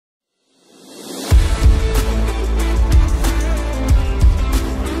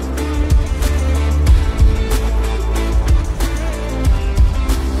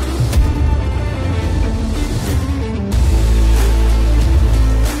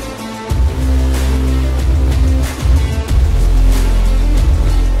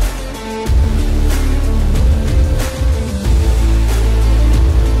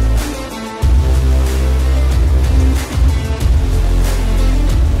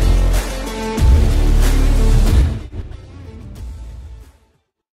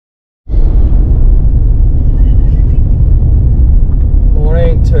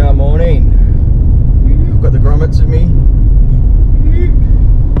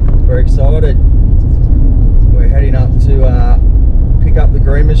We're excited. We're heading up to pick up the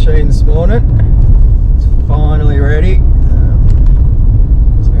green machine this morning. It's finally ready.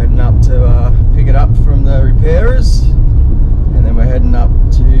 So we're heading up to pick it up from the repairers, and then we're heading up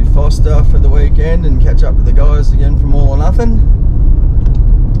to Forster for the weekend and catch up with the guys again from All or Nothing.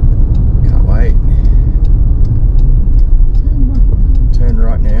 Can't wait. Turn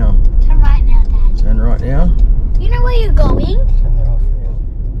right now. Turn right now, Dad. Turn right now. You know where you're going? Turn that off.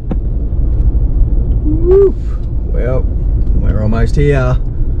 Whoop. Well, we're almost here.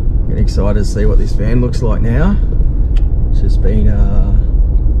 Getting excited to see what this van looks like now. It's just been,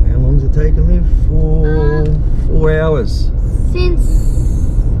 how long's it taken, Liv? 4 hours. Since...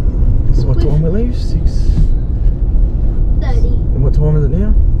 So what time we leave? 6:30. And what time is it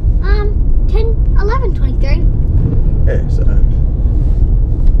now? 11:23. Yeah, so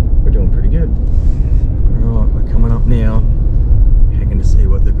we're doing pretty good. Alright, we're coming up now. Hanging to see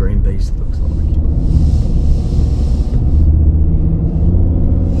what the green beast looks like.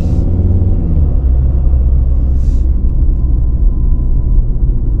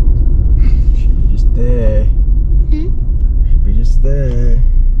 Should be just there. Should be just there.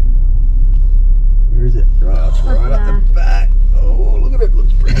 Where is it? Right, it's right up the back. Oh, look at it,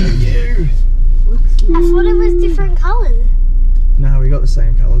 looks brand new. I thought it was different colours. No, we got the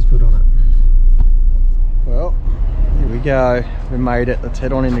same colours put on it. Well, here we go. We made it. Let's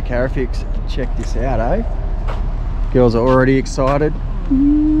head on into Caravan. Check this out, eh? Girls are already excited.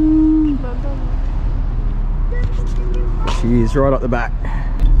 She is right up the back.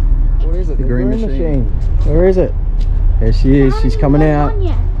 What is it? The green machine. Where is it? There she is. She's coming out.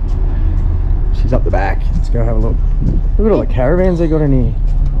 She's up the back. Let's go have a look. Look at all the caravans they got in here.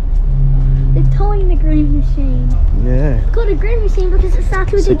 They're towing the green machine. Yeah. It's called a green machine because it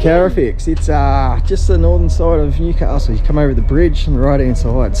starts with a Caravan. It's just the northern side of Newcastle. You come over the bridge on the right hand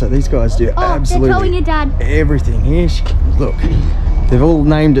side. So these guys do absolutely they're towing your dad. Everything. Here she comes. Look, they've all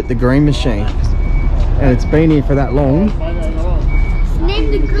named it the green machine, and it's been here for that long. It's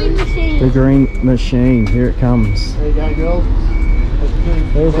named the green machine. The green machine. Here it comes. There you go, girls.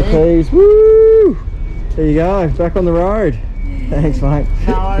 There's the keys. Woo! There you go. Back on the road. Thanks, mate.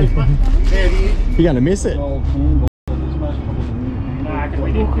 You're gonna miss it.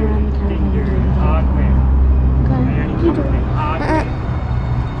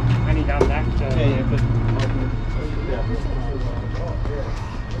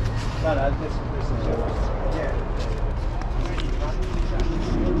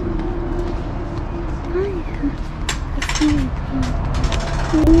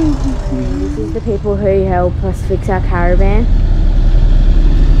 This is the people who help us fix our caravan,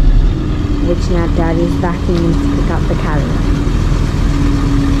 which now Dad is backing in to pick up the caravan.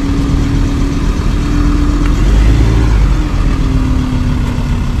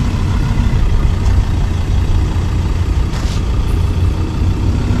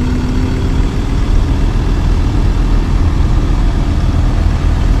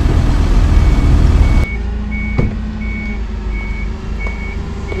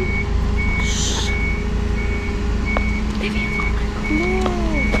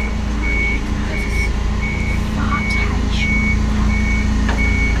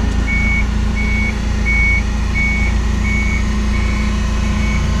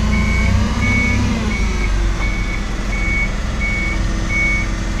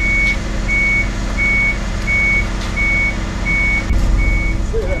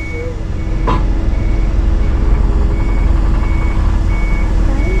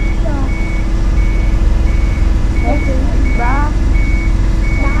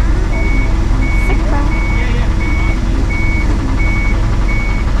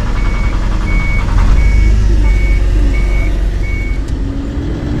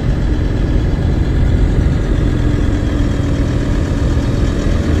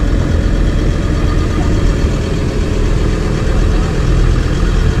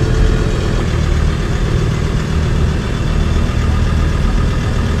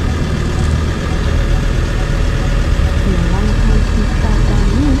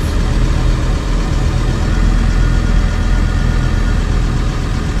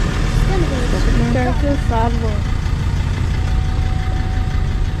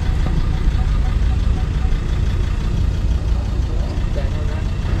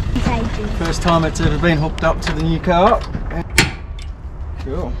 First time it's ever been hooked up to the new car.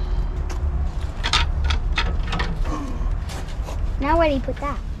 Cool. Now where do you put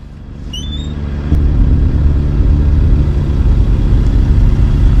that?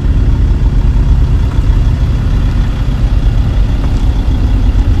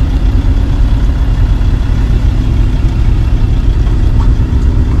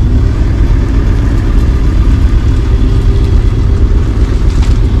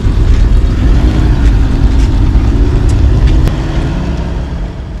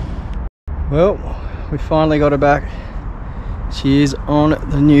 we finally got her back. She is on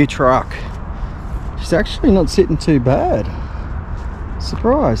the new truck. She's actually not sitting too bad.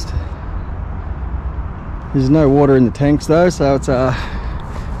 Surprised. There's no water in the tanks though, so it's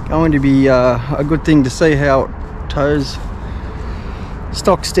going to be a good thing to see how it tows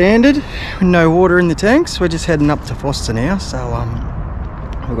stock standard with no water in the tanks. We're just heading up to Forster now, so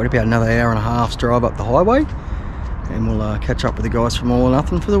we've got about another hour and a half's drive up the highway, and we'll catch up with the guys from All or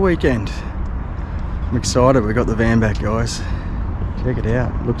Nothing for the weekend. I'm excited. We got the van back, guys. Check it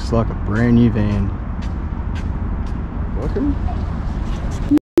out. Looks like a brand new van. Welcome.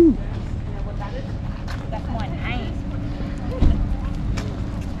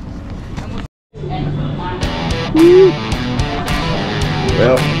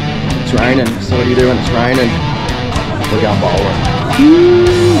 Well, it's raining, so what do you do when it's raining? We're going bowling.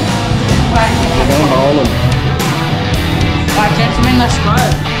 We're going bowling. Alright, gentlemen, let's go.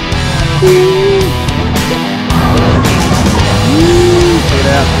 Check it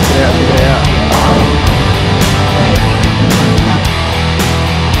out, check it out, check it out.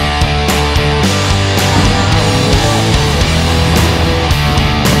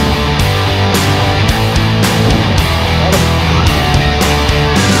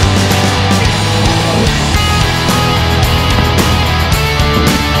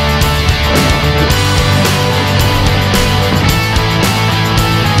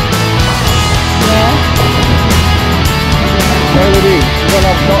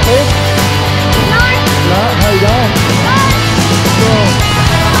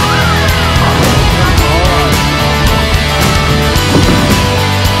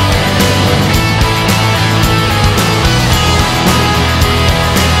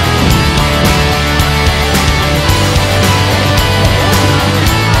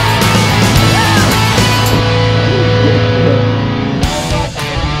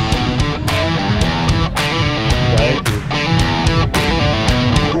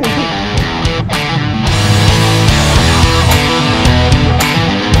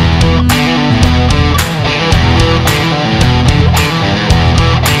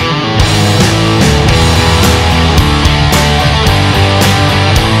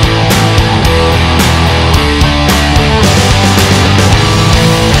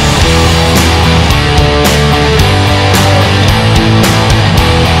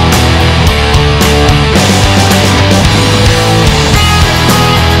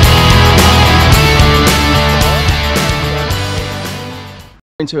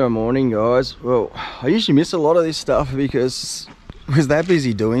 Into our morning, guys. Well, I usually miss a lot of this stuff because we're that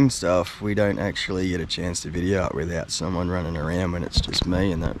busy doing stuff, we don't actually get a chance to video it without someone running around when it's just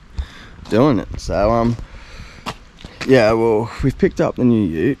me and that doing it. So yeah, well, we've picked up the new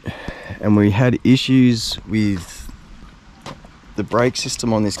ute and we had issues with the brake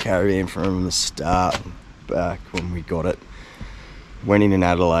system on this Caravan from the start back when we got it. Went in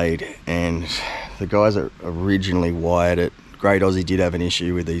Adelaide, and the guys that originally wired it, Great Aussie did have an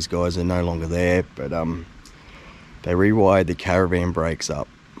issue with these guys. They're no longer there, but they rewired the Caravan brakes up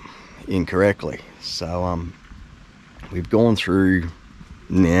incorrectly. So we've gone through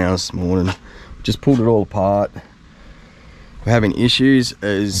now this morning, just pulled it all apart. We're having issues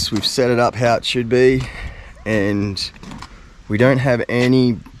as we've set it up how it should be, and we don't have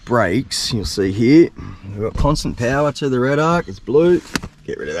any brakes. You'll see here, we've got constant power to the red arc. It's blue.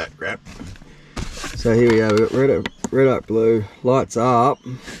 Get rid of that crap. So here we go, we've got red arc blue, lights up,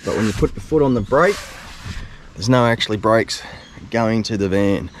 but when you put the foot on the brake, there's no actually brakes going to the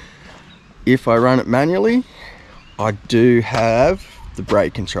van. If I run it manually, I do have the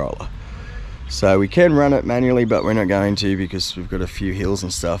brake controller. So we can run it manually, but we're not going to because we've got a few hills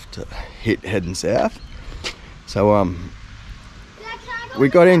and stuff to hit heading south. So we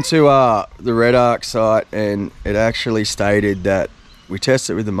got into the red arc site, and it actually stated that we test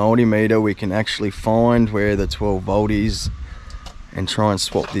it with the multimeter, we can actually find where the 12 volt is and try and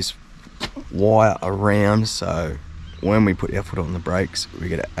swap this wire around, so when we put our foot on the brakes, we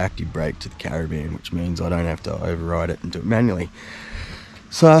get an active brake to the Caravan, which means I don't have to override it and do it manually.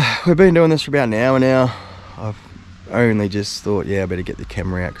 So we've been doing this for about an hour now. I've only just thought, yeah, I better get the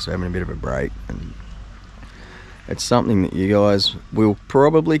camera out because we're having a bit of a break, and it's something that you guys will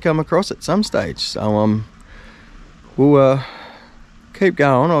probably come across at some stage. So we'll keep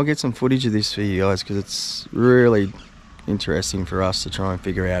going. I'll get some footage of this for you guys because it's really interesting for us to try and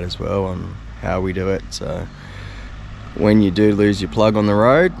figure out as well on how we do it. So when you do lose your plug on the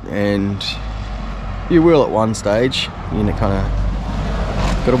road, and you will at one stage, you know, kind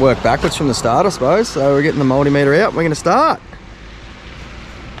of got to work backwards from the start, I suppose. So we're getting the multimeter out, we're going to start.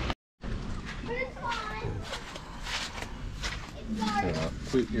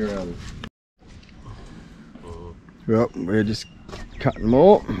 Quit your Well, we're just cutting them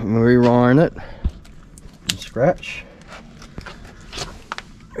all and rewiring it from scratch.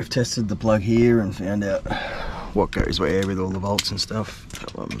 We've tested the plug here and found out what goes where with all the bolts and stuff.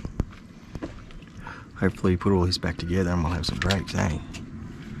 So, hopefully put all this back together and we'll have some brakes, eh?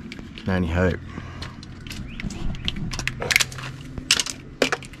 Can only hope.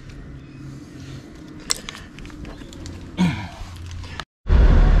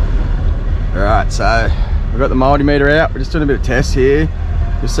 Alright, so we've got the multimeter out. We're just doing a bit of test here.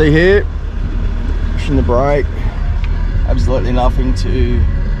 You'll see here, pushing the brake, absolutely nothing to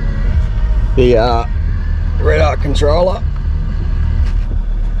the red arc controller.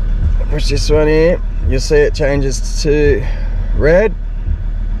 Push this one here, you'll see it changes to red,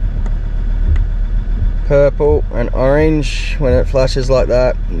 purple and orange. When it flashes like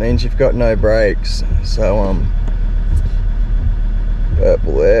that, it means you've got no brakes. So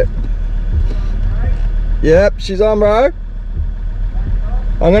purple there. Yep, she's on, bro.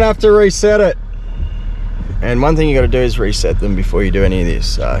 I'm gonna have to reset it. And one thing you gotta do is reset them before you do any of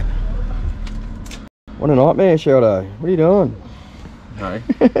this, so. What a nightmare, Sheldo. What are you doing? No.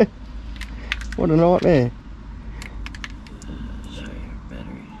 What a nightmare. Show you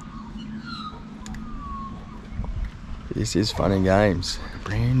battery. This is fun and games.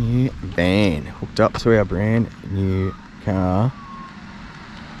 Brand new van hooked up to our brand new car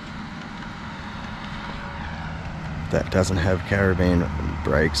that doesn't have Caravan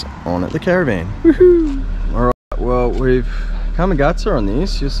brakes on it. The Caravan. Woohoo! Alright, well, we've come a gutser on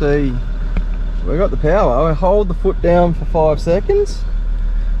this. You'll see we got the power. I hold the foot down for 5 seconds.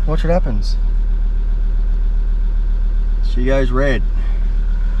 Watch what happens. She goes red.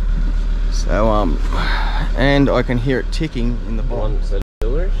 So and I can hear it ticking in the bottom.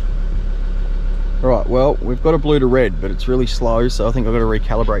 Right, well, we've got a blue to red, but it's really slow, so I think I've got to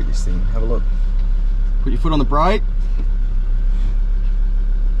recalibrate this thing. Have a look. Put your foot on the brake.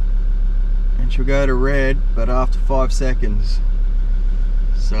 And she'll go to red, but after 5 seconds.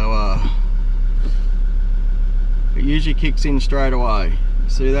 So it usually kicks in straight away. You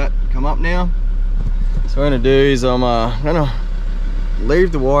see that come up now? So what I'm going to do is I'm going to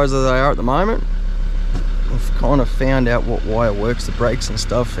leave the wires as they are at the moment. I've kind of found out what wire works the brakes and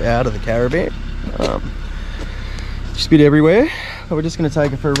stuff out of the Caravan. Just a bit everywhere, but we're just going to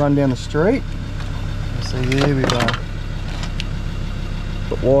take it for a run down the street. So yeah, we've got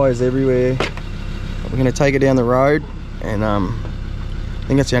wires everywhere. We're going to take it down the road, and I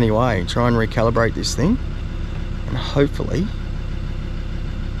think that's the only way. Try and recalibrate this thing, and hopefully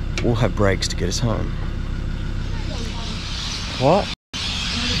we'll have brakes to get us home. What?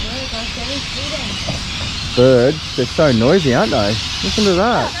 Birds? They're so noisy, aren't they? Listen to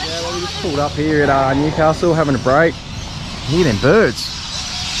that. Yeah, well, we just pulled up here at Newcastle having a break. Hear them birds.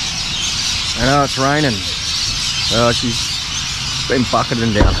 I know it's raining. She's been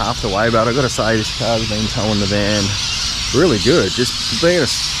bucketing down half the way, but I've got to say this car's been towing the van really good. Just being a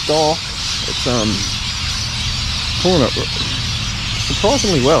stock, it's pulling it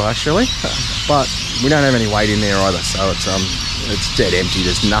surprisingly well actually. But we don't have any weight in there either, so it's dead empty.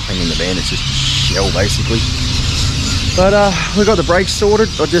 There's nothing in the van. It's just a shell basically. But we got the brakes sorted.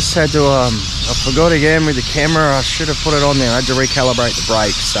 I just had to I forgot again with the camera. I should have put it on there. I had to recalibrate the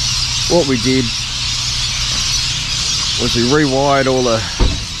brakes. So what we did was we rewired all the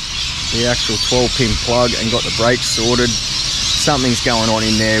actual 12-pin plug and got the brakes sorted. Something's going on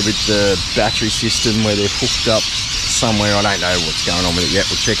in there with the battery system where they're hooked up somewhere. I don't know what's going on with it yet.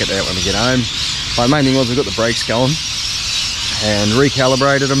 We'll check it out when we get home. But the main thing was we got the brakes going and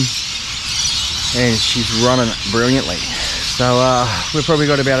recalibrated them, and she's running brilliantly. So we've probably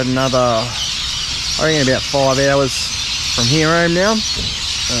got about another, I reckon about 5 hours from here home now.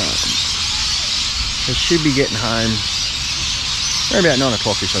 So should be getting home around about 9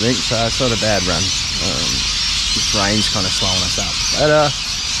 o'clock-ish, I think, so it's not a bad run. This rain's kind of slowing us up. But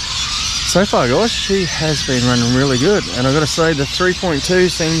so far, guys, she has been running really good. And I've got to say, the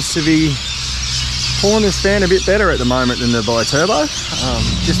 3.2 seems to be pulling this fan a bit better at the moment than the bi-turbo.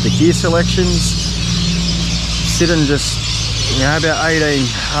 Just the gear selections, sitting just, you know, about 18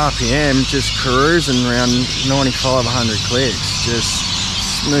 RPM, just cruising around 95, 100 clicks, just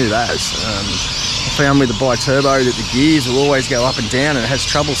smooth as. I found with the bi-turbo that the gears will always go up and down, and it has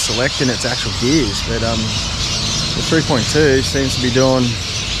trouble selecting its actual gears. But the 3.2 seems to be doing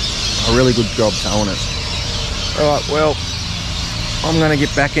a really good job towing it. Alright, well, I'm going to get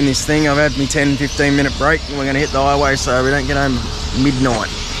back in this thing. I've had my 10-15 minute break, and we're going to hit the highway so we don't get home midnight.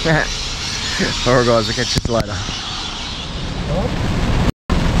 Alright guys, I'll catch you later.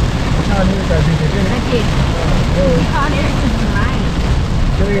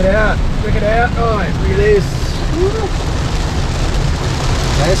 Check it out, check it out, guys, look at this.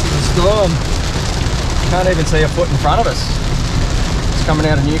 This is a storm. Can't even see a foot in front of us. It's coming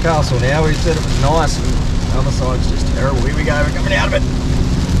out of Newcastle now. We said it was nice and the other side's just terrible. Here we go, we're coming out of it.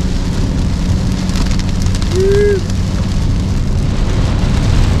 Woo.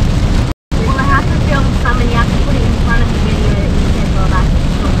 Well, I have to film some and you have to put it in front of the video that you said, well, that's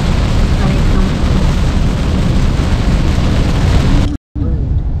short. But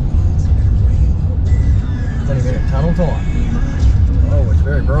it's 20-minute tunnel time. Oh, it's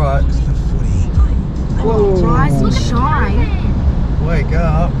very bright. Whoa. Rise and shine. Wake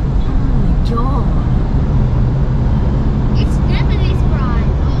up. Jaw. It's never this bright.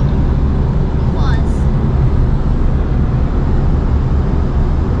 It was.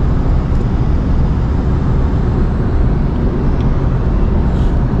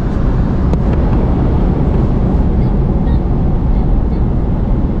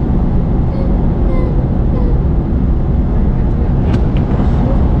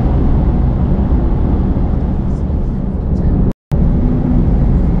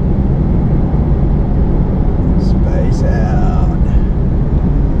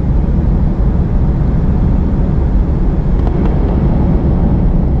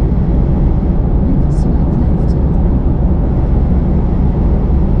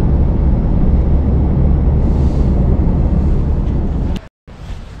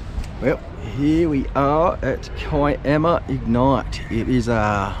 Well, here we are at Caravan Ignite. It is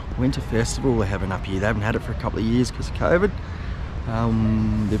a winter festival they're having up here. They haven't had it for a couple of years because of COVID.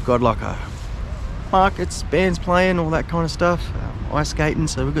 They've got like a markets, bands playing, all that kind of stuff. Ice skating,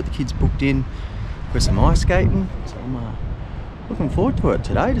 so we've got the kids booked in for some ice skating. So I'm looking forward to it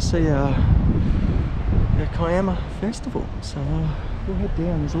today to see the Caravan Festival. So we'll head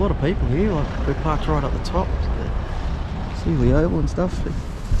down. There's a lot of people here. Like we're parked right up the top. So see the oval and stuff.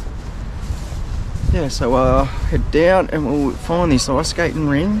 Yeah, so head down and we'll find this ice skating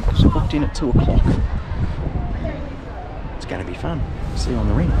ring. It's booked in at 2 o'clock. It's going to be fun. See you on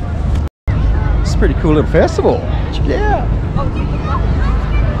the ring. It's a pretty cool little festival. Check it out.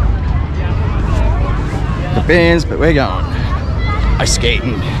 The bands, but we're going ice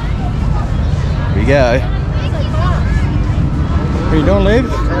skating. Here we go. What are you doing, Liv?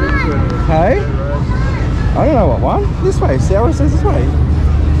 Hey? I don't know what one. This way. Sarah says this way.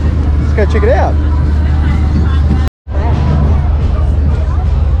 Let's go check it out.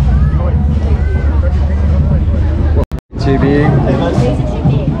 Too big.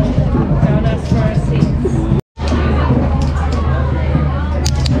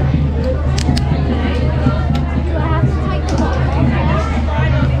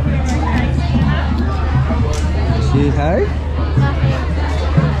 See, hey?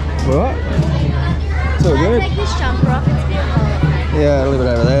 What? It's all good. Take this jumper off, it's a bit cold. Yeah, I'll leave it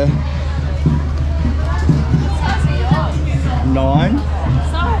over there. 9.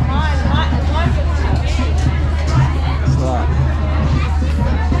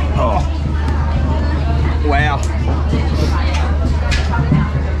 Oh, wow.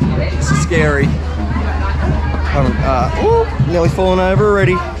 This is scary. Nearly fallen over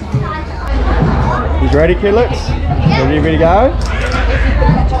already. You ready, kidlets? Ready to go?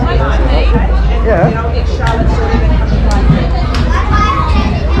 Yeah.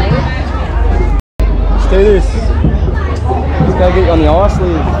 Let's do this. Let's go get you on the ice,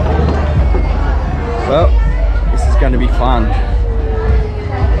 Liv. Well, this is going to be fun.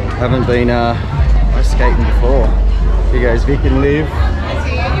 Haven't been ice skating before. Here goes Vic and Liv.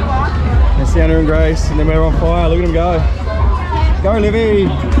 And Sienna and Grace, and then we're on fire. Look at them go. Go, Livy.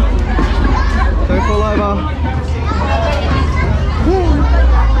 Don't fall over. Do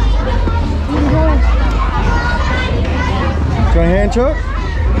you want a hand choke?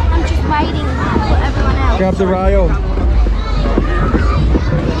 I'm just waiting for everyone else. Grab the rail.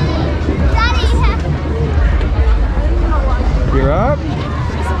 Daddy, You're up.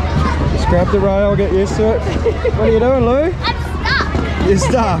 Just grab the rail, get used to it. What are you doing, Lou? I'm stuck. You're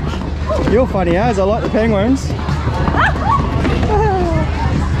stuck. You're funny as. I like the penguins. You're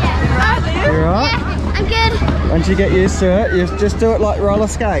right. Yeah, I'm good. Once you get used to it, you just do it like roller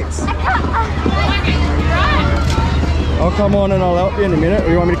skates. I'll come on and I'll help you in a minute. Or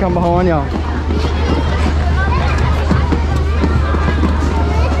you want me to come behind you?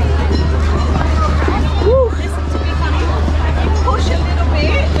 Push a little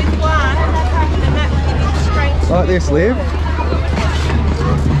bit with one, and that will give you strength. Like this, Liv.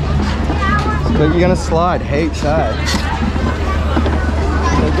 But you're going to slide heaps, eh?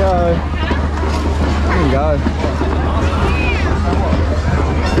 There you go. There you go.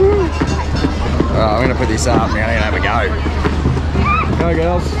 Alright, I'm going to put this up now and have a go. Go,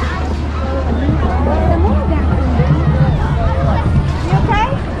 girls.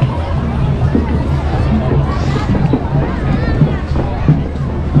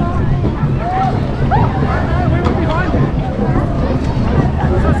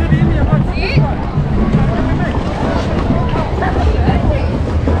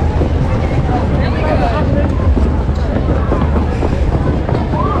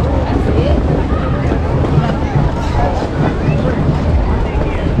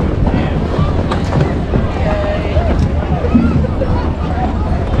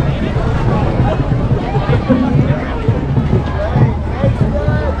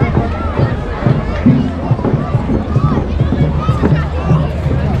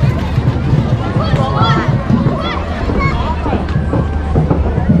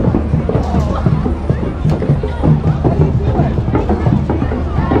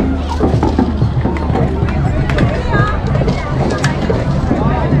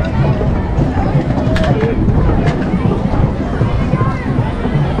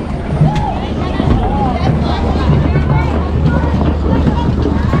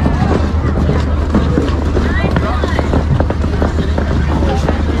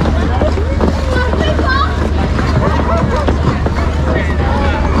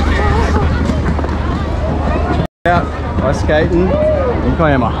 skating in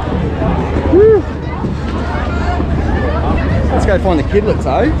Kiama. Woo. Let's go find the kidlets,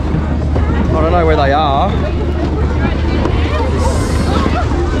 eh? I don't know where they are.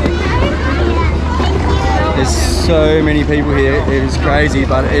 There's so many people here, it is crazy,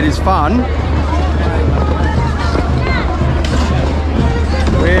 but it is fun.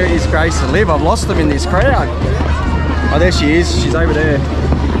 Where is Grace and Liv? I've lost them in this crowd. Oh, there she is. She's over there.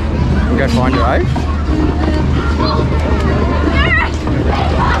 We'll go find her, eh?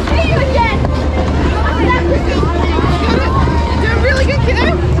 I'll see you again. You're a really good kiddo.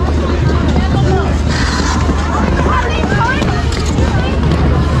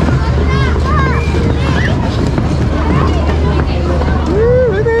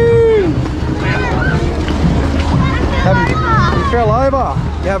 You fell over.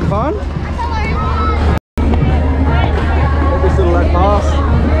 You having fun? Let this little lad pass.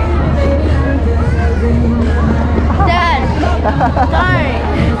 Dad,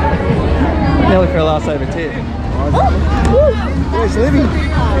 don't. Nearly fell ass over tip. Where's Livy?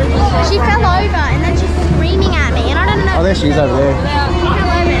 She fell over and then she's screaming at me and I don't know. Oh, there she is over there. She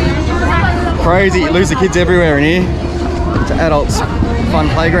fell over and then she was like, Crazy. You lose the kids everywhere in here. It's an adults fun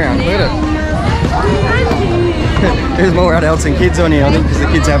playground. Look at it. There's more adults than kids on here, I think, because the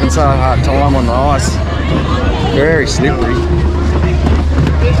kids are having so hard time on the ice. Very slippery.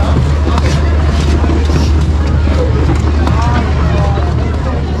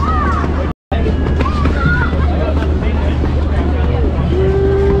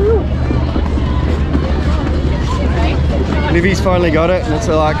 Livy's finally got it, and it's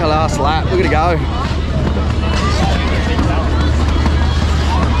like her last lap. Look at her go.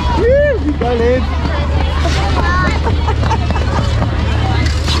 Woo! Go, Liv.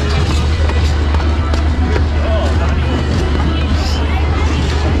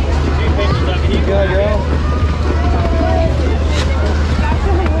 Go, girl.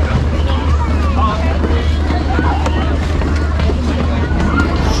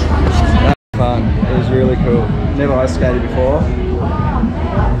 That was fun. It was really cool. Never ice skated before.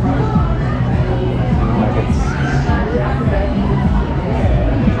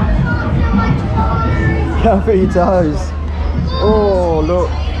 Careful your toes. Oh, look.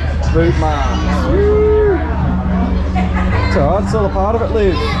 Boot marks. Woo. It's alright, it's all a part of it,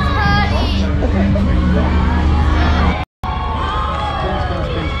 Liv.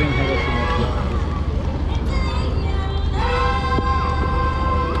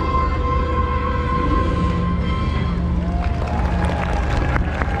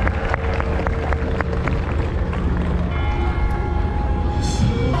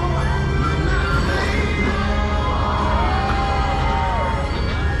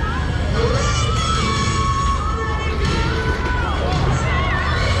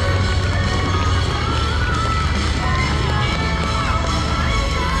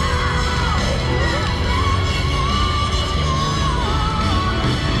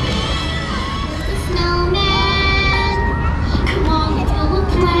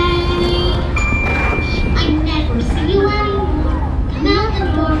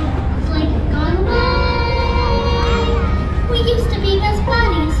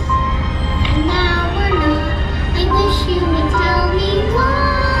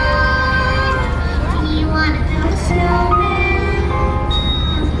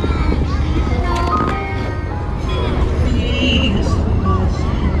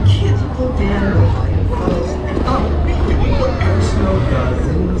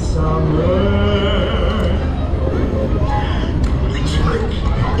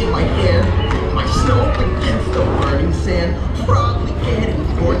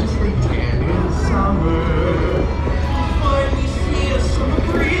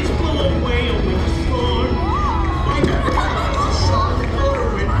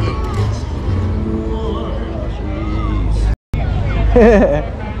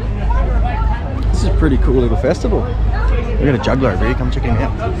 This is a pretty cool little festival. We've got a juggler over here, come check him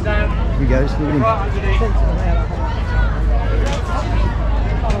out. Here he goes, look at him.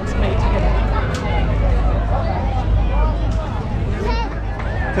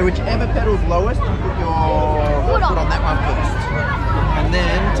 So whichever pedal's lowest, you put your foot on that one first. And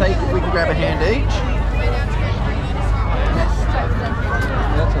then we can grab a hand each. That's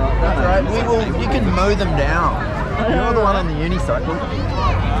That's right, you can mow them down. You're the one on the unicycle.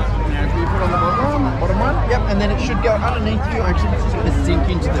 Now if you put on the bottom one, yep, and then it should go underneath you. Actually, it's just going to sink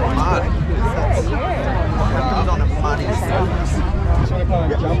into the mud. That's what happens on a muddy surface. Just want to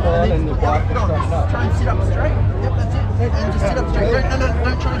kind of jump on and the bike will straighten up. Try and sit up straight. Yep, that's it. And just sit up straight.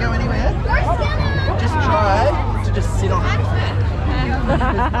 Don't try to go anywhere. Just try to just sit on it.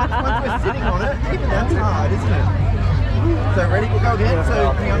 Once we're sitting on it, even that's hard, isn't it? So ready? We'll go again.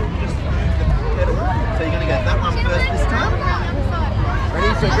 So hang on, just pedal. So you're going to go that one first this time. Ready?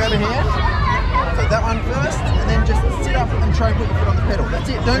 So grab a hand. So that one first, and then just sit up and try and put your foot on the pedal. That's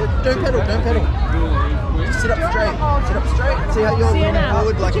it. Don't pedal. Don't pedal. Just sit up straight. Sit up straight. See how you're leaning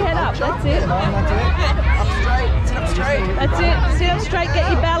forward like a head up. vulture? That's it. Yeah, that's it. Up straight. Sit up straight. That's it. Sit up straight. Get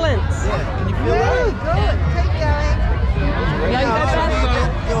your balance. Yeah. Can you feel that? Good. Keep going. Yeah, you go So fast. you get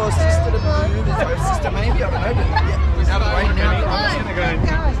your sister to move. Is her sister maybe? I don't know. But yeah, we're out of the way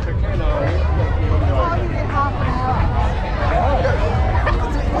now.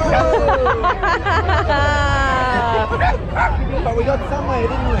 Half an hour. But we got somewhere,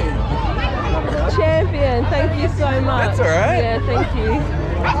 didn't we? Champion. Thank you so much. That's all right. Yeah, thank you.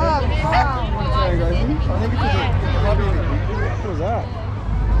 Sorry guys, I think it's a hobby. What was that?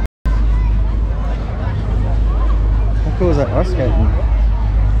 How cool is that ice skating?